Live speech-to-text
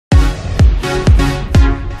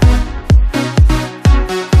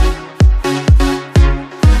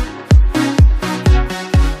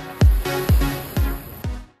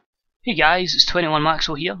Hey guys, it's 21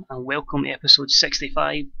 Maxwell here, and welcome to episode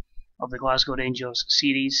 65 of the Glasgow Rangers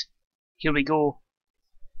series. Here we go.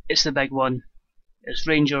 It's the big one. It's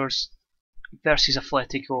Rangers versus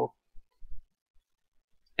Atlético.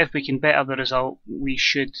 If we can better the result, we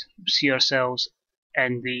should see ourselves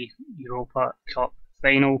in the Europa Cup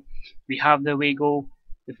final. We have the away goal.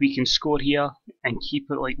 If we can score here and keep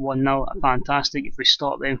it like 1-0, fantastic. If we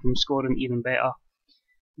stop them from scoring, even better.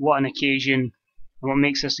 What an occasion. And what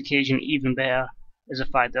makes this occasion even better is the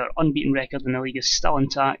fact that our unbeaten record in the league is still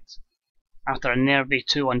intact after a nervy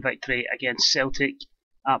 2-1 victory against Celtic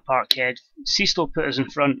at Parkhead. Seestow put us in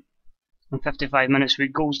front in 55 minutes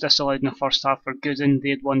with goals disallowed in the first half for Gooden.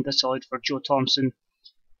 They had one disallowed for Joe Thompson.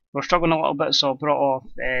 We're struggling a little bit, so I brought off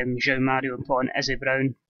João Mario and put on Izzy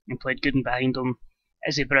Brown and played Gooden behind him.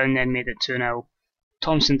 Izzy Brown then made it 2-0.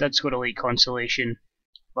 Thompson did score a late consolation,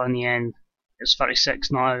 but in the end it's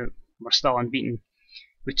 36 now. We're still unbeaten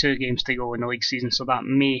with 2 games to go in the league season, so that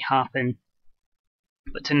may happen.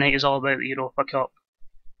 But tonight is all about the Europa Cup.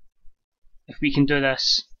 If we can do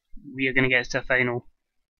this, we are going to get to the final.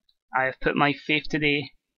 I have put my faith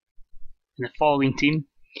today in the following team: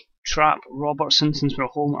 Trapp, Robertson, since we're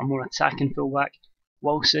home, a more attacking fullback;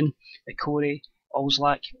 Wilson, Ikore,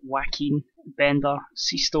 Olslak, Joaquin, Bender,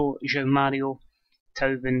 Seestow, João Mario,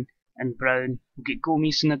 Tauvin and Brown. We'll get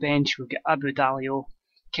Gomes on the bench, we'll get Abu Dalio,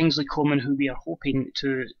 Kingsley Coman, who we are hoping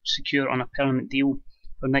to secure on a permanent deal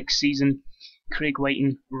for next season, Craig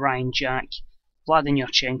Whiting, Ryan Jack, Vladimir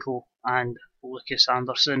Yurchenko and Lucas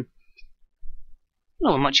Anderson.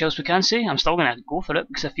 Not much else we can say. I'm still going to go for it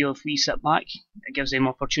because I feel if we sit back it gives them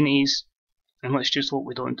opportunities, and let's just hope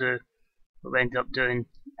we don't do what we ended up doing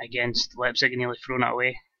against Leipzig and nearly thrown it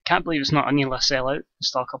away. Can't believe it's not a nearly a sellout. There's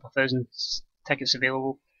still a couple of thousand tickets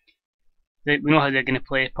available. We know how they're going to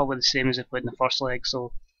play, probably the same as they played in the first leg,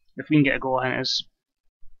 so if we can get a goal in it,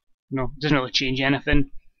 it doesn't really change anything,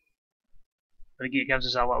 but it gives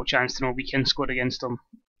us a little chance to know we can score against them,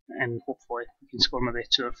 and hopefully we can score maybe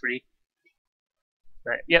 2 or 3.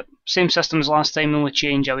 But yep, same system as last time. The only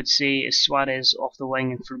change I would say is Suarez off the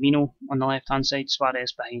wing and Firmino on the left hand side,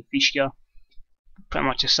 Suarez behind Fischia. Pretty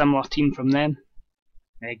much a similar team from them.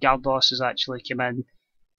 Galdos has actually come in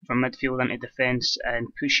from midfield into defence, and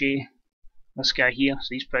Pushe, this guy here, so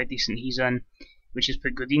he's pretty decent, he's in, which has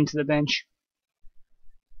put Godin to the bench.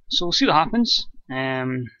 So we'll see what happens.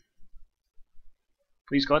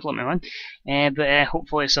 Please God, let me win. But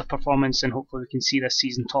hopefully it's a performance, and hopefully we can see this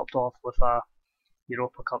season topped off with a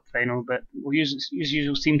Europa Cup final. But we'll use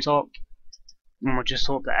usual team talk, and we'll just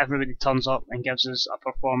hope that everybody turns up and gives us a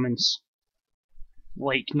performance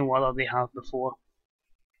like no other they have before.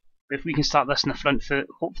 But if we can start this in the front foot,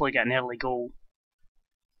 hopefully get an early goal,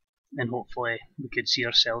 and hopefully we could see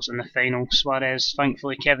ourselves in the final. Suarez,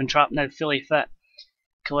 thankfully Kevin Trapp now fully fit,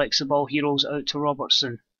 collects the ball, heroes out to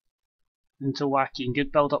Robertson, into Joaquin.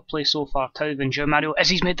 Good build up play so far. Tauvin, João Mario,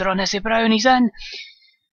 Izzy's made the run, Izzy Brown, he's in!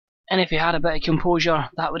 And if he had a bit of composure,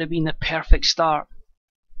 that would have been the perfect start.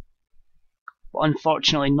 But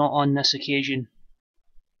unfortunately not on this occasion.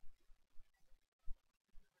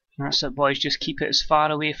 That's it, boys, just keep it as far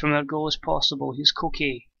away from our goal as possible. Here's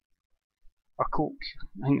Koke, or Coke,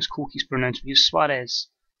 I think it's Coke he's pronounced. Here's Suarez,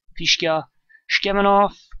 Fischia, skimming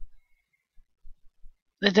off.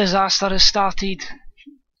 The disaster has started.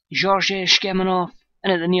 Jorge skimming off,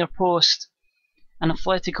 in at the near post, and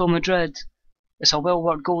Atlético Madrid. It's a well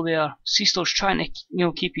worked goal there. Seestow's trying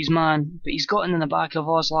to keep his man, but he's gotten in the back of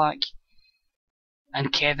Olslak,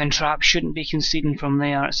 and Kevin Trapp shouldn't be conceding from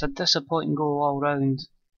there. It's a disappointing goal all round,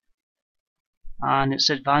 and it's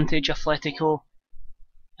advantage Atlético,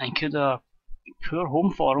 and could a poor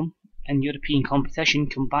home form in European competition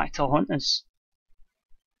come back to haunt us.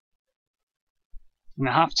 In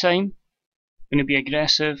the half time, going to be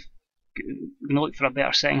aggressive, going to look for a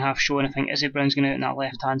better second half show, and I think Izzy Brown's going to out on that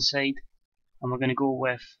left hand side, and we're going to go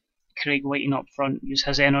with Craig Whiting up front, use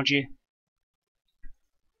his energy.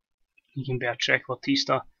 He can be a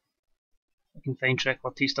trequartista. If I can find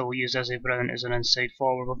trequartista, we'll use Izzy Brown as an inside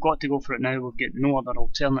forward. We've got to go for it now, we've got no other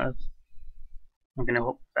alternative. I'm going to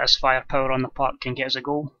hope this firepower on the park can get us a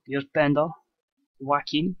goal. Here's Bender,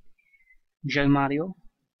 Joaquin, João Mario.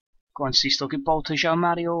 Go on, Seestow, good ball to João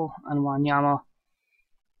Mario, and Wanyama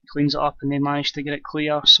cleans it up and they manage to get it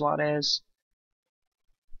clear. Suarez.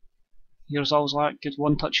 Here's Olslak, good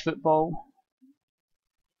one touch football.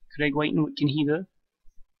 Craig Whiting, what can he do?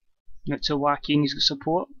 Out to Joaquin, he's got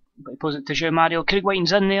support, but he pulls it to João Mario. Craig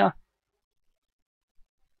Whiting's in there,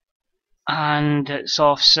 and it's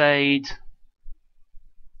offside.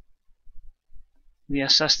 The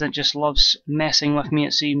assistant just loves messing with me,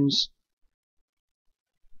 it seems.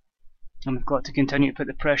 And we've got to continue to put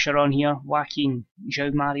the pressure on here. Joaquin,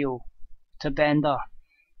 João Mario to Bender.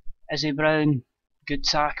 Izzy Brown, good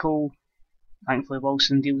tackle. Thankfully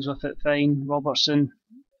Wilson deals with it fine. Robertson,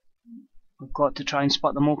 we've got to try and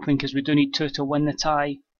split them open because we do need 2 to win the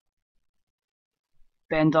tie.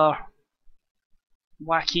 Bender,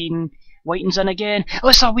 Joaquin, Whiting's in again. Oh,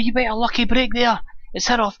 it's a wee bit of lucky break there. It's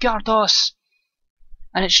hit off Gardos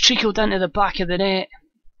and it's trickled into the back of the net.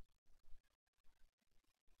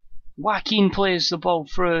 Joaquin plays the ball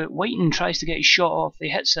through. Whiting tries to get his shot off. He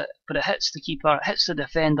hits it, but it hits the keeper, it hits the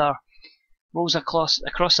defender, rolls across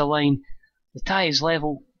the line. The tie is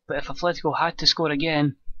level, but if Atlético had to score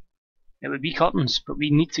again, it would be curtains. But we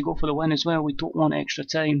need to go for the win as well. We don't want extra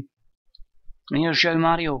time. And here's João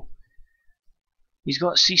Mario. He's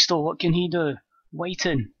got Sisto. What can he do?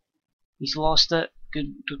 Whiting. He's lost it.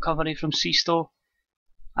 Good recovery from Sisto.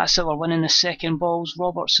 That's it. We're winning the second balls.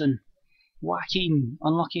 Robertson. Joaquin.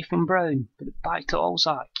 Unlucky from Brown. But back to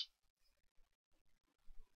Olzak.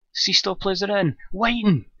 Sisto plays it in.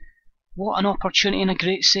 Whiting. What an opportunity and a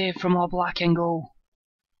great save from Oblak in goal.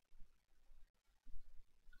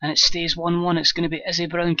 And it stays 1-1. It's going to be Izzy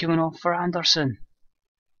Brown coming off for Anderson.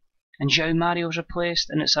 And João Mario's replaced,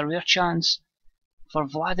 and it's a rare chance for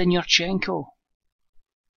Vladimir Yurchenko.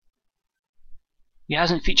 He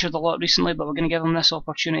hasn't featured a lot recently, but we're going to give him this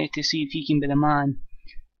opportunity to see if he can be the man.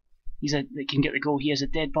 That can get the goal. He is a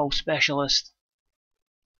dead ball specialist.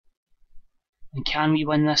 And can we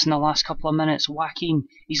win this in the last couple of minutes? Joaquin,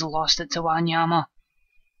 he's lost it to Wanyama.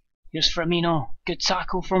 Here's Firmino. Good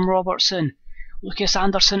tackle from Robertson. Lucas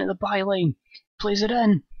Anderson at the byline. Plays it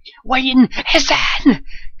in. Whiting is in!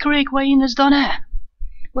 Craig Whiting has done it!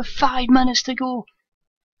 With 5 minutes to go.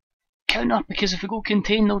 Counter, because if we go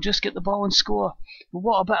contained, they'll just get the ball and score. But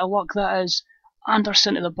what a bit of luck that is.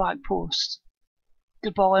 Anderson to the back post.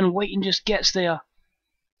 Good ball in. Whiting just gets there.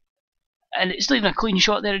 And it's not even a clean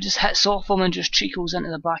shot there, it just hits off him and just trickles into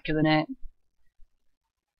the back of the net.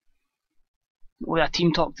 We have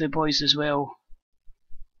team talk to the boys as well.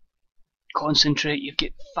 Concentrate, you've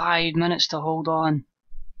got 5 minutes to hold on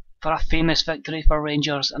for a famous victory for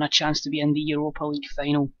Rangers and a chance to be in the Europa League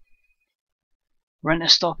final. We're into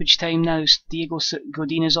stoppage time now. Diego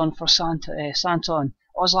Godin is on for Santon.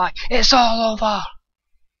 Oblak, it's all over!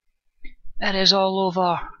 It is all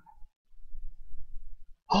over.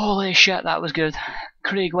 Holy shit, that was good.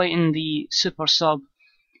 Craig Whiting, the super sub,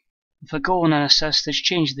 with a goal and an assist, has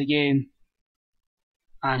changed the game.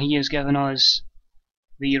 And he has given us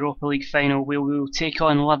the Europa League final, where we will take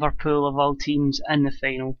on Liverpool of all teams in the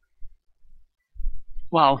final.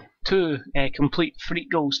 Wow, 2 complete freak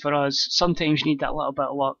goals for us. Sometimes you need that little bit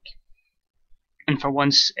of luck. And for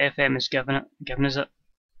once, FM has given us it.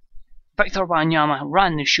 Victor Wanyama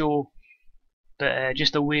ran the show. But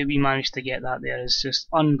just the way we managed to get that there is just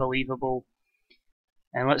unbelievable.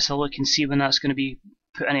 And let's have a look and see when that's going to be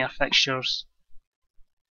put in our fixtures.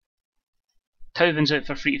 Tauvin's out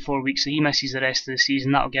for 3 to 4 weeks, so he misses the rest of the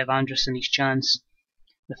season. That'll give Anderson his chance.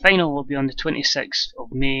 The final will be on the 26th of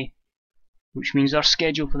May, which means our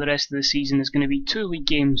schedule for the rest of the season is going to be 2 league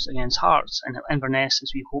games against Hearts and Inverness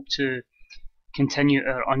as we hope to continue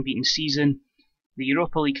our unbeaten season. The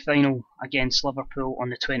Europa League final against Liverpool on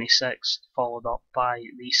the 26th, followed up by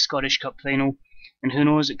the Scottish Cup final, and who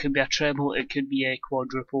knows, it could be a treble, it could be a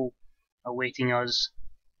quadruple awaiting us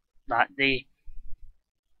that day.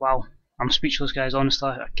 Wow, I'm speechless, guys, honestly,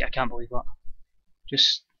 I can't believe that.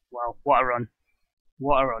 Just, wow, what a run.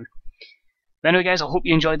 What a run. But anyway, guys, I hope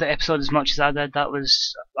you enjoyed that episode as much as I did. That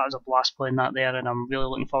was a blast playing that there, and I'm really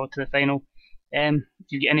looking forward to the final. If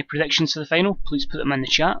you get any predictions to the final, please put them in the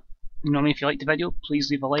chat. You know what I mean? If you liked the video, please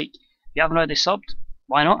leave a like. If you haven't already subbed,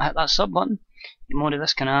 why not hit that sub button? Get more of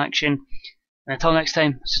this kind of action. And until next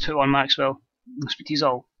time, this is 21 Maxwell. I'll speak to you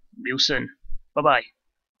all real soon. Bye bye.